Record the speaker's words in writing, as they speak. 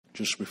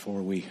Just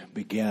before we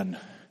begin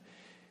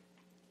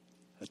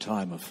a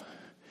time of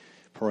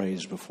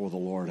praise before the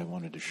Lord, I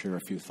wanted to share a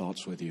few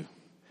thoughts with you.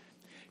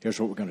 Here's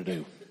what we're going to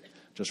do,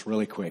 just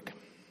really quick.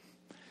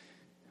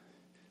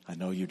 I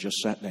know you just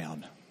sat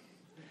down,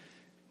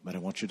 but I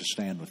want you to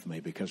stand with me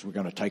because we're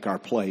going to take our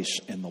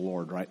place in the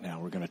Lord right now.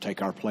 We're going to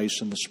take our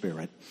place in the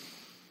Spirit.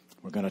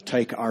 We're going to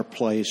take our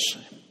place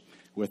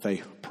with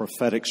a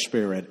prophetic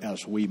spirit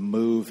as we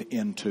move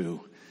into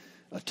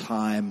a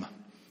time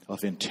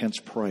of intense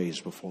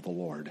praise before the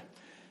Lord,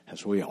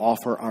 as we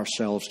offer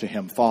ourselves to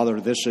Him. Father,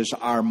 this is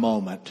our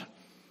moment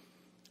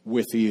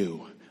with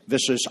you.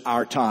 This is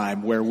our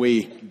time where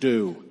we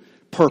do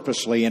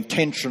purposely,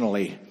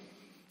 intentionally,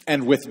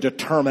 and with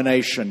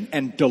determination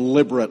and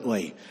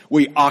deliberately,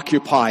 we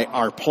occupy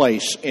our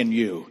place in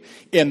you,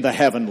 in the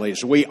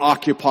heavenlies. We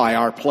occupy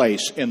our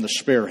place in the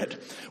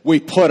Spirit. We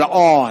put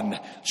on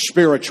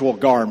spiritual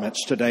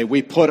garments today.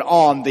 We put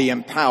on the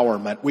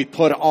empowerment. We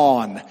put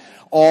on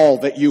all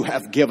that you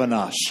have given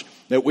us,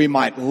 that we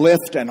might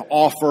lift and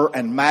offer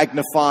and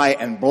magnify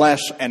and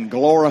bless and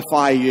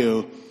glorify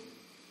you,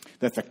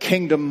 that the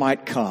kingdom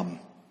might come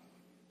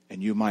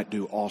and you might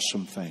do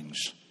awesome things.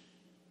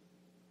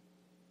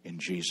 In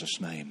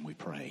Jesus' name we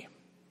pray.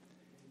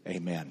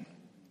 Amen.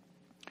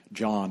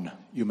 John,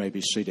 you may be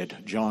seated.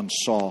 John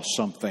saw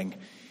something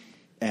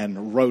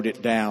and wrote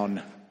it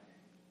down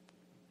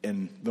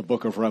in the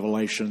book of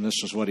Revelation.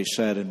 This is what he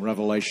said in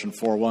Revelation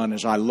 4:1.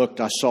 As I looked,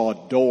 I saw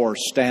a door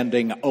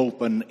standing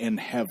open in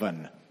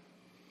heaven.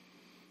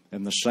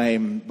 And the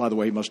same, by the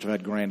way, he must have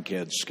had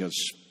grandkids because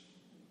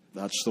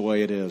that's the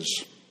way it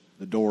is.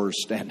 The door is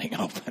standing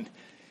open.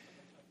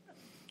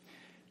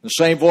 The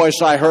same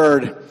voice I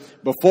heard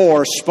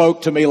before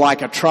spoke to me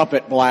like a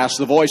trumpet blast.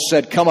 The voice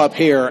said, "Come up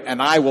here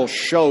and I will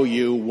show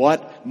you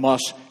what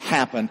must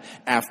happen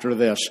after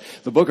this."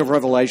 The book of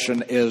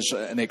Revelation is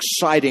an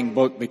exciting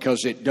book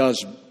because it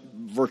does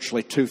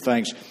virtually two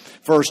things.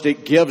 First,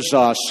 it gives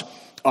us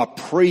a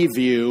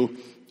preview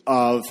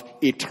of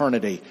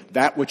eternity,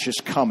 that which is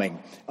coming,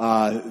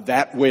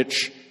 that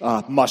which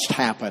must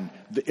happen.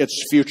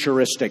 It's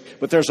futuristic.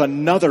 But there's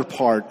another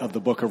part of the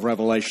book of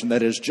Revelation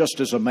that is just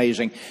as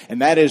amazing,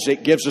 and that is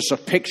it gives us a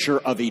picture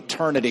of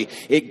eternity.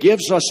 It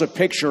gives us a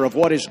picture of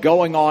what is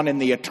going on in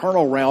the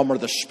eternal realm or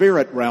the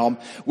spirit realm,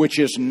 which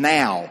is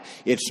now.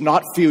 It's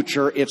not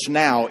future, it's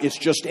now. It's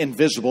just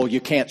invisible. You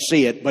can't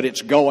see it, but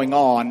it's going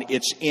on.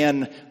 It's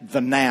in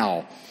the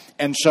now.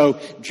 And so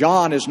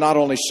John is not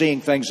only seeing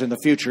things in the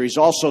future, he's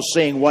also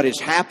seeing what is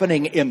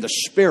happening in the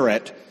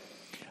spirit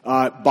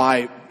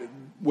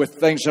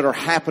with things that are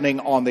happening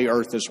on the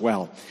earth as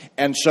well.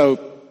 And so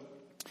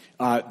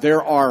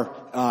there are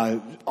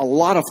a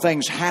lot of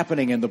things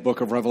happening in the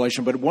book of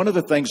Revelation, but one of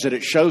the things that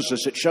it shows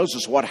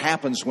us what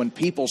happens when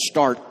people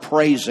start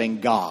praising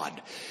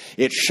God.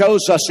 It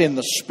shows us in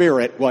the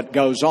Spirit what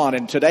goes on.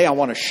 And today I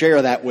want to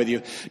share that with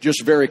you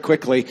just very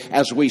quickly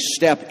as we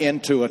step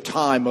into a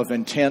time of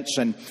intense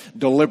and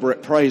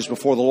deliberate praise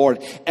before the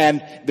Lord.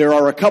 And there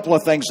are a couple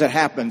of things that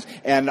happen,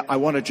 and I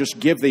want to just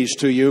give these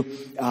to you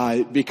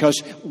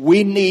because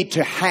we need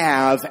to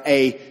have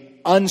a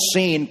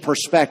unseen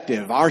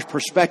perspective. Our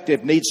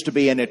perspective needs to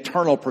be an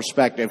eternal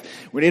perspective.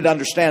 We need to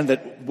understand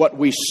that what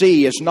we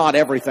see is not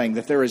everything,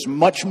 that there is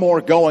much more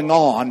going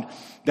on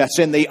that's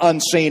in the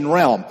unseen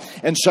realm.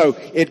 And so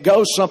it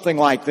goes something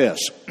like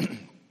this.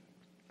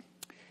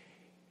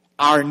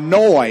 Our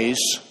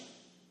noise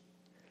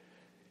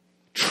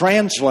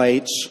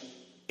translates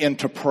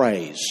into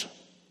praise.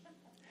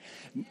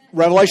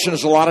 Revelation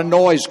is a lot of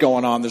noise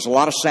going on. There's a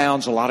lot of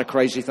sounds, a lot of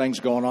crazy things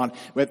going on.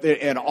 But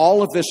in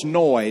all of this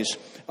noise,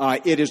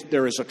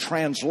 there is a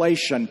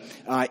translation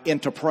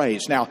into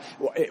praise. Now,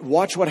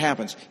 watch what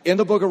happens. In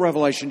the book of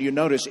Revelation, you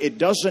notice it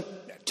doesn't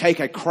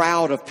take a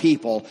crowd of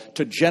people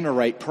to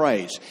generate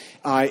praise.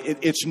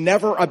 It's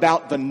never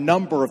about the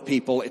number of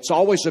people. It's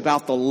always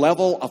about the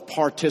level of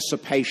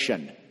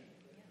participation.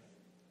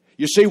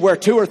 You see, where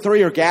 2 or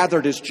 3 are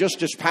gathered is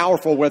just as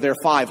powerful where there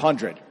are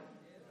 500.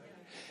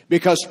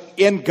 Because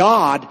in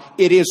God,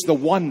 it is the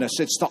oneness,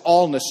 it's the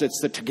allness, it's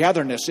the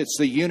togetherness, it's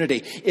the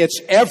unity.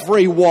 It's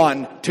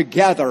everyone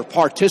together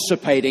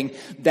participating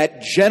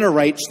that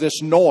generates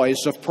this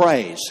noise of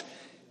praise.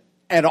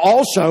 And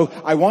also,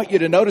 I want you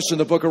to notice in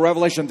the book of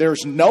Revelation,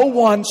 there's no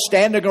one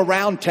standing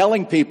around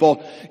telling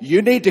people,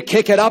 you need to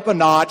kick it up a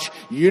notch,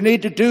 you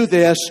need to do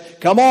this,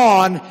 come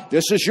on,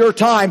 this is your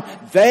time.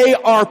 They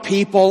are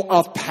people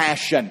of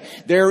passion.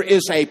 There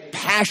is a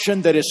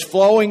passion that is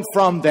flowing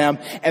from them,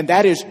 and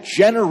that is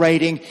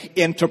generating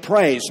into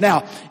praise.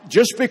 Now,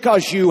 just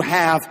because you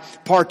have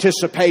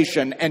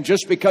participation and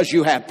just because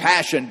you have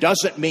passion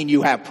doesn't mean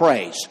you have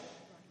praise.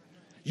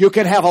 You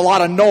can have a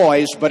lot of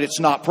noise, but it's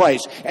not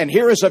praise. And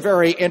here is a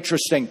very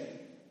interesting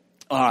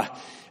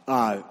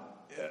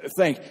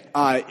thing.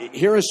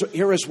 Here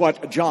is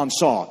what John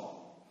saw.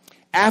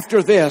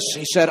 After this,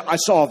 he said, I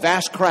saw a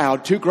vast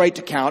crowd, too great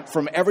to count,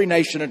 from every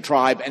nation and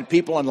tribe and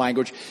people and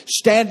language,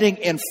 standing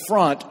in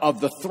front of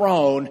the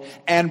throne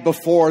and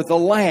before the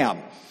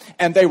Lamb.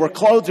 And they were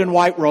clothed in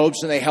white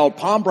robes, and they held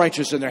palm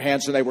branches in their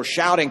hands, and they were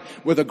shouting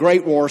with a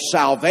great roar,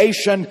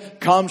 "Salvation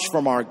comes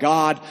from our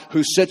God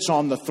who sits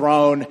on the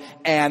throne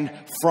and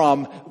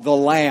from the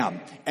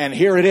Lamb." And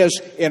here it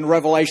is in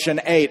Revelation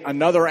 8.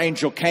 Another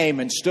angel came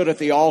and stood at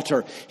the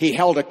altar. He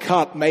held a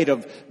cup made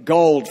of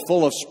gold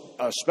full of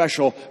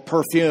special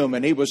perfume,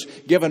 and he was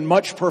given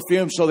much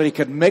perfume so that he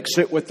could mix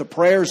it with the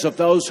prayers of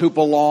those who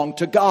belong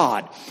to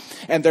God.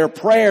 And their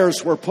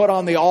prayers were put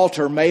on the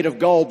altar made of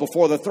gold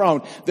before the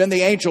throne. Then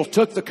the angel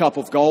took the cup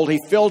of gold. He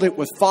filled it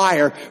with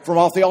fire from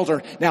off the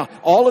altar. Now,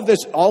 all of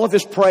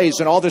this praise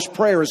and all this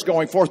prayer is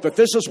going forth, but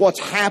this is what's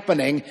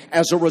happening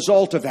as a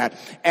result of that.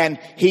 And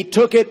he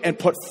took it and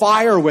put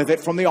fire with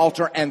it from the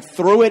altar and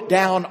threw it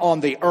down on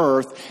the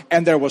earth.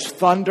 And there was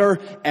thunder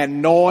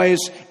and noise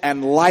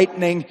and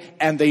lightning,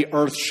 and the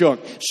earth shook.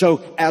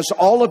 So as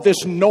all of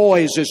this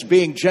noise is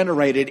being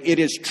generated, it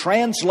is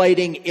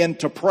translating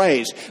into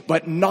praise.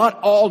 But not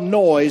all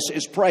noise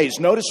is praise.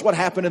 Notice what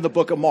happened in the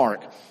book of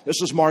Mark.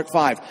 This is Mark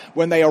 5.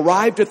 When they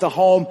arrived at the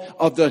home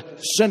of the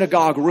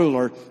synagogue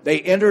ruler,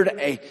 they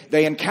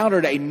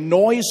encountered a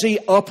noisy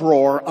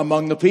uproar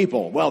among the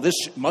people. Well, this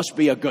must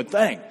be a good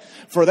thing,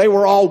 for they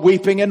were all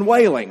weeping and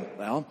wailing.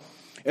 Well,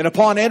 and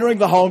upon entering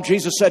the home,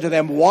 Jesus said to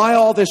them, "Why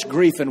all this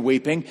grief and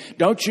weeping?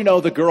 Don't you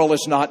know the girl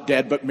is not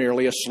dead, but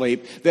merely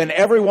asleep?" Then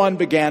everyone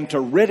began to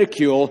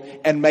ridicule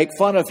and make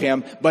fun of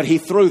him, but he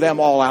threw them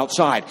all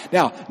outside.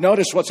 Now,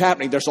 notice what's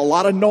happening. There's a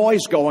lot of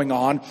noise going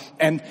on,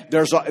 and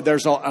notice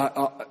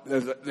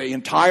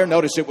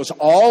it was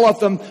all of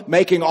them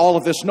making all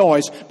of this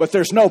noise, but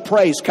there's no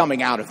praise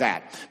coming out of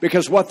that.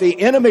 Because what the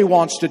enemy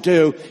wants to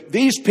do,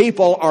 these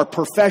people are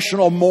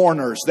professional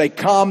mourners. They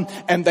come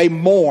and they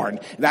mourn.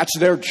 That's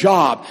their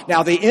job.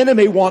 Now, the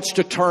enemy wants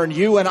to turn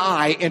you and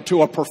I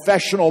into a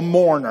professional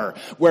mourner,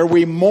 where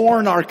we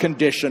mourn our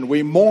condition,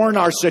 we mourn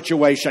our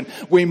situation,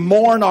 we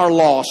mourn our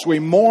loss, we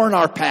mourn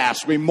our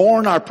past, we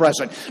mourn our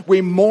present,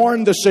 we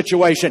mourn the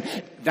situation.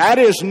 That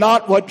is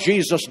not what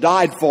Jesus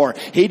died for.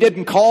 He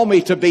didn't call me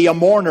to be a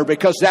mourner,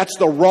 because that's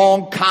the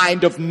wrong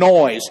kind of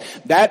noise.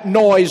 That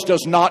noise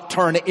does not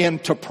turn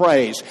into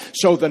praise.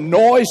 So the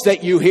noise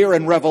that you hear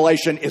in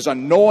Revelation is a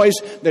noise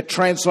that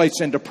translates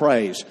into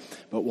praise.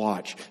 But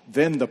watch,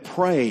 then the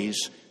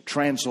praise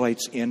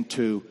translates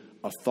into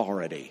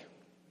authority.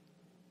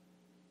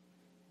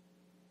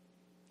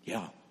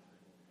 Yeah.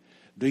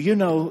 Do you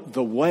know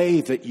the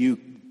way that you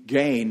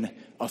gain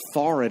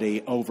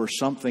authority over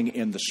something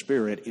in the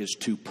Spirit is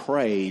to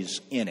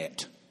praise in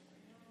it?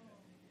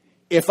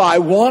 If I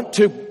want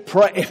to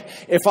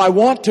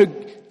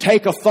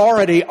take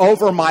authority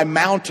over my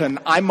mountain,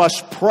 I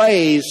must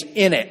praise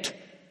in it,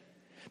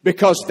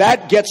 because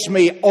that gets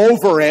me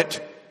over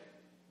it.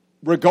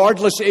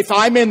 Regardless, if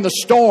I'm in the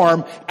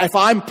storm, if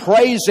I'm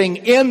praising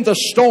in the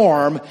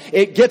storm,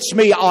 it gets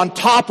me on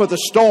top of the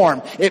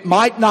storm. It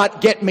might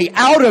not get me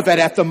out of it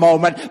at the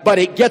moment, but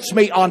it gets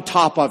me on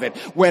top of it.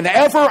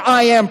 Whenever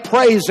I am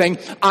praising,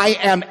 I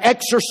am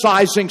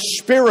exercising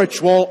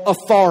spiritual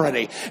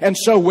authority. And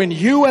so when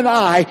you and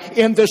I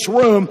in this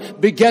room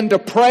begin to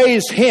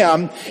praise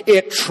Him,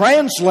 it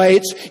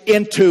translates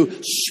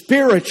into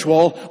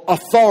spiritual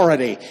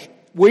authority.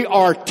 We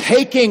are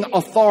taking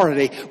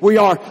authority. We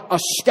are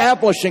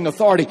establishing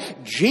authority.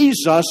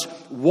 Jesus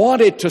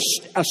wanted to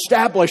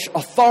establish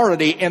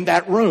authority in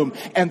that room.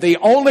 And the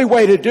only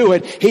way to do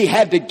it, He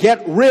had to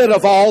get rid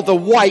of all the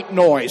white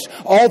noise,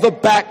 all the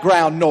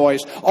background noise,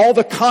 all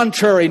the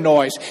contrary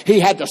noise. He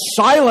had to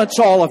silence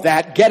all of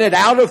that, get it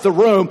out of the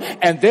room,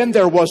 and then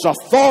there was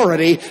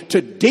authority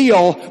to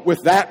deal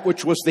with that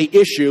which was the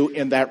issue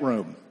in that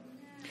room.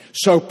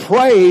 So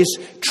praise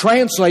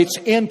translates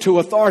into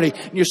authority.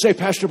 And you say,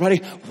 Pastor Buddy,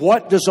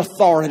 what does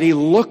authority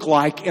look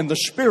like in the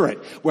Spirit?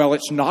 Well,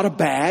 it's not a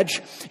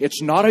badge.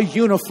 It's not a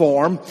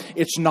uniform.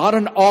 It's not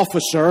an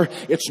officer.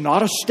 It's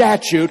not a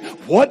statute.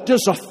 What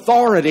does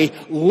authority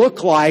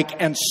look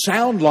like and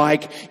sound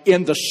like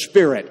in the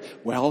Spirit?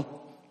 Well,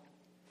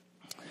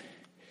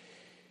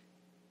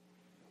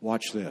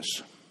 watch this.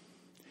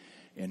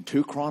 In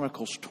 2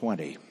 Chronicles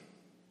 20,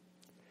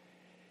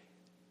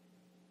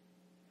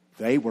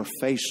 they were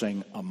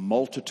facing a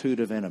multitude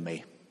of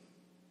enemy.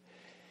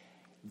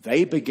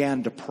 They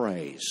began to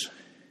praise.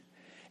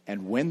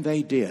 And when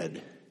they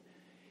did,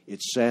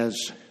 it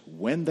says,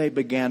 when they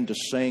began to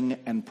sing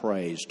and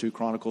praise, 2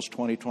 Chronicles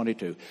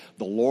 20:22,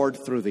 the Lord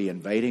threw the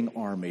invading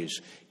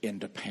armies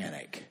into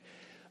panic.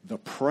 The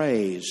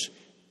praise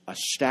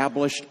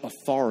established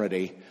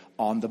authority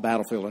on the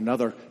battlefield.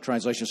 Another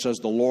translation says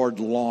the Lord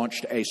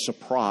launched a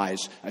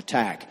surprise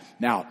attack.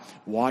 Now,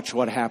 watch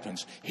what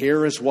happens.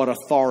 Here is what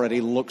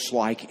authority looks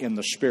like in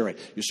the Spirit.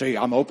 You see,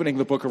 I'm opening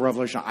the book of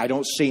Revelation. I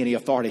don't see any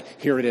authority.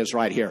 Here it is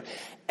right here.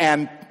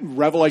 And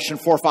Revelation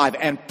 4:5,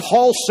 and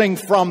pulsing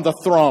from the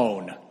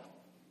throne.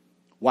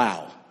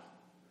 Wow.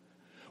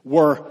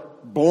 Were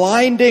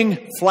blinding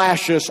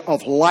flashes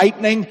of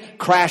lightning,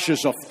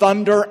 crashes of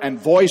thunder and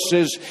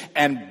voices,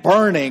 and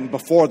burning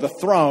before the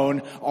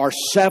throne are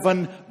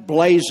 7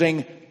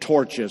 blazing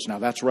torches. Now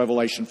that's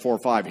Revelation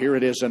 4:5. Here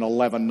it is in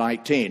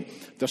 11:19.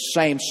 The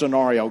same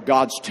scenario.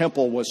 God's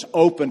temple was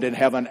opened in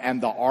heaven,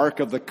 and the Ark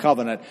of the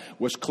Covenant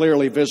was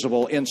clearly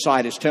visible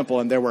inside His temple.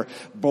 And there were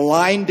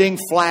blinding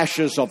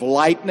flashes of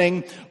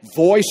lightning,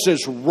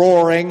 voices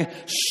roaring,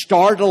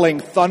 startling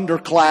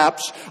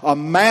thunderclaps, a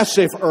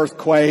massive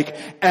earthquake,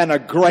 and a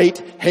great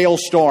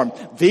hailstorm.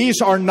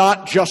 These are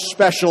not just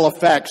special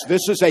effects.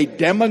 This is a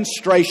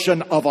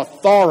demonstration of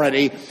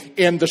authority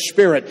in the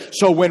Spirit.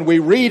 So when we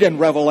read in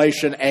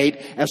Revelation 8,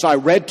 as I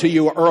read to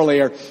you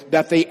earlier,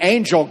 that the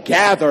angel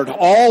gathered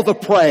all the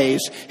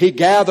praise, he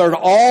gathered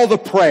all the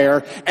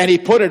prayer, and he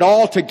put it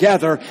all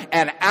together,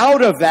 and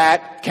out of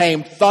that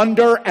came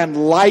thunder and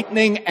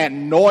lightning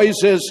and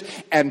noises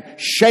and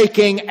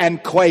shaking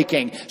and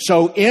quaking.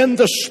 So in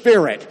the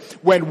Spirit,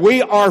 when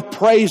we are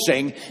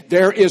praising,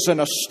 there is an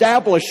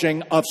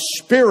establishing of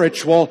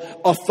spiritual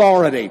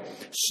authority.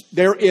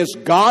 There is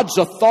God's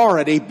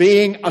authority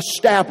being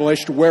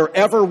established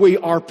wherever we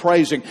are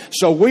praising.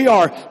 So we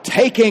are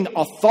taking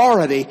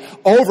authority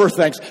over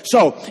things.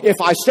 So if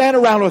I stand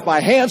around with my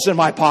hands in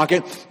my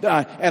pocket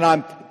and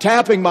I'm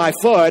tapping my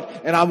foot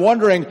and I'm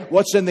wondering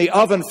what's in the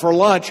oven for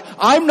lunch,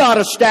 I'm not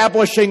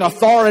establishing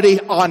authority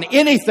on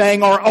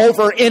anything or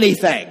over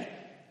anything.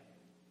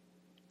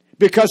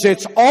 Because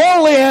it's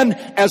all in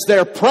as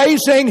they're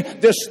praising,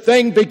 this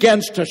thing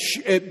begins to,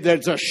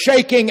 there's a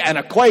shaking and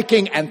a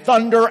quaking and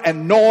thunder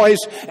and noise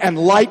and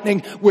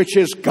lightning, which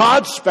is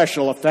God's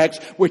special effects,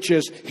 which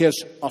is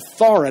His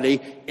authority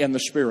in the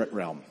spirit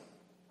realm.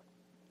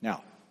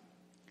 Now,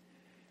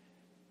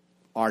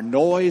 our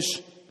noise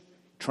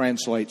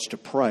translates to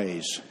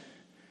praise.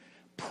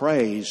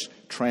 Praise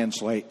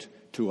translates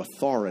to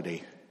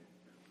authority.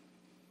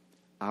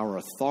 Our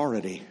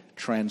authority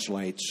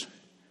translates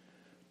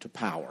to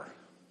power.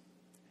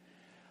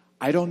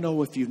 I don't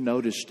know if you've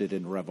noticed it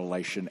in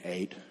Revelation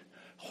 8.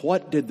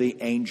 What did the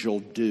angel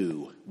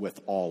do with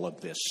all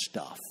of this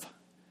stuff?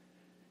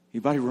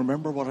 Anybody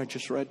remember what I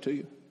just read to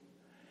you?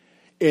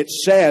 It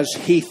says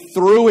he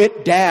threw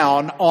it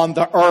down on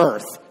the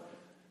earth.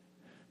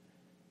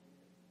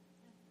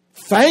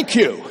 Thank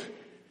you.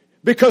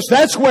 Because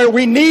that's where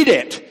we need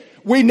it.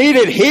 We need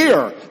it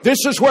here.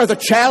 This is where the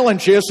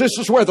challenge is. This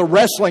is where the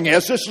wrestling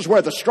is. This is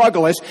where the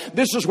struggle is.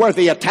 This is where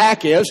the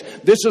attack is.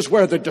 This is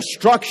where the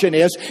destruction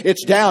is.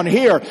 It's down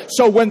here.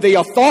 So when the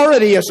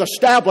authority is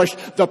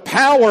established, the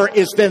power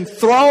is then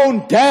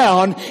thrown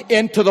down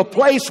into the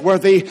place where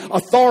the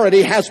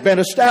authority has been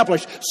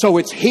established. So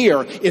it's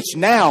here. It's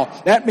now.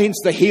 That means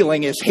the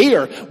healing is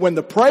here. When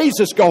the praise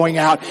is going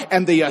out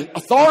and the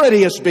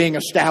authority is being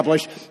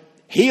established,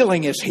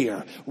 healing is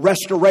here.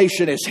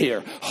 Restoration is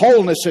here.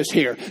 Wholeness is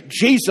here.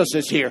 Jesus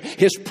is here.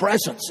 His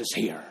presence is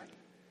here.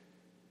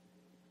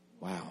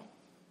 Wow.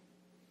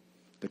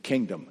 The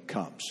kingdom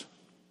comes.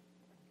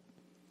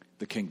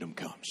 The kingdom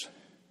comes.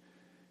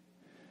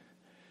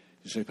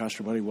 You say,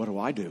 Pastor Buddy, what do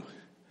I do?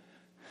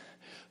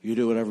 You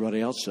do what everybody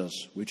else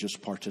does. We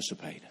just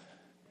participate.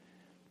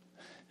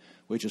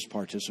 We just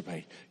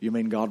participate. You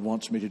mean God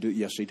wants me to do?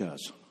 Yes, He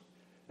does.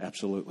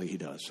 Absolutely, He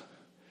does.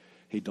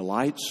 He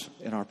delights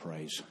in our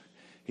praise.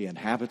 He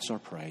inhabits our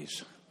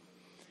praise.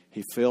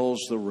 He fills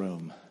the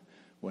room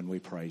when we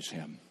praise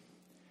Him.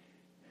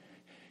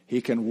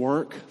 He can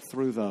work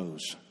through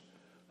those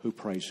who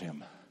praise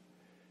Him.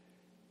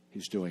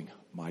 He's doing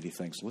mighty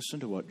things. Listen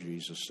to what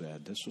Jesus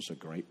said. This was a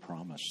great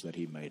promise that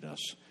He made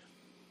us.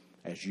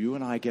 As you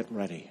and I get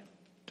ready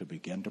to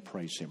begin to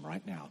praise Him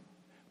right now,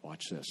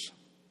 watch this.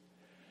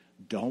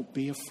 Don't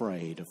be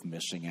afraid of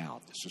missing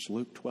out. This is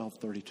Luke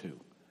 12:32.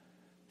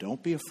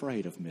 Don't be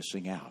afraid of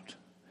missing out.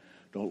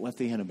 Don't let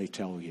the enemy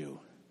tell you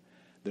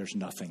there's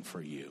nothing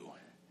for you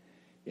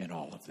in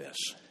all of this.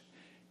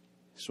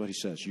 That's what He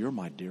says. You're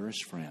my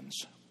dearest friends.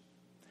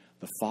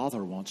 The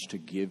Father wants to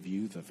give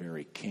you the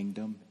very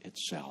kingdom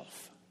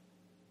itself.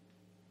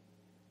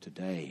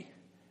 Today,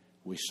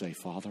 we say,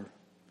 Father,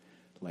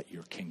 let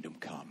your kingdom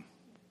come.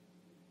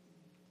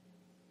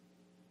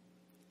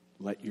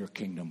 Let your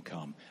kingdom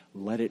come.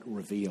 Let it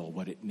reveal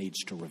what it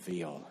needs to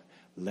reveal.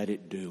 Let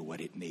it do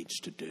what it needs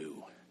to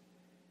do.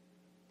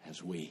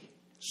 As we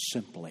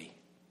simply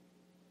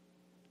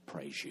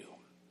praise you.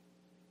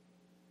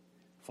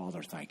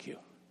 Father, thank you.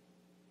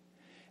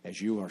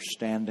 As you are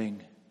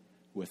standing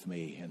with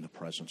me in the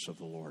presence of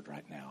the Lord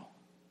right now,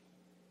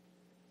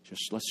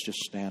 let's just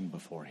stand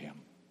before Him.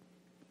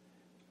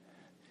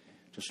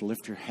 Just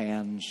lift your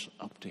hands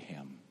up to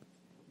Him.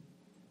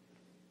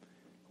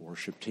 The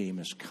worship team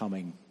is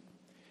coming.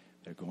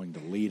 They're going to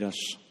lead us.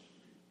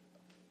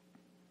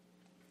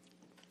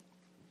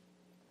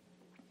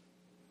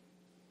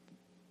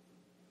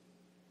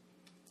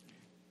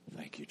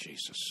 Thank you,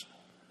 Jesus.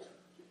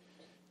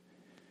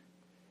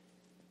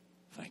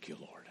 Thank you,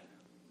 Lord.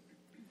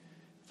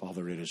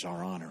 Father, it is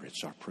our honor,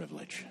 it's our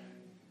privilege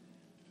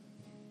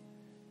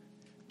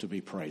to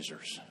be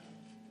praisers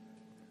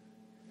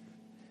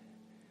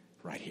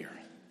right here,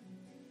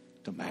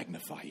 to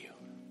magnify you,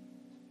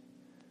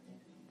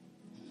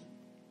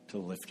 to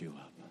lift you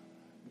up.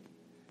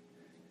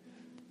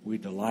 We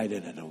delight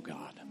in it, oh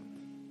God.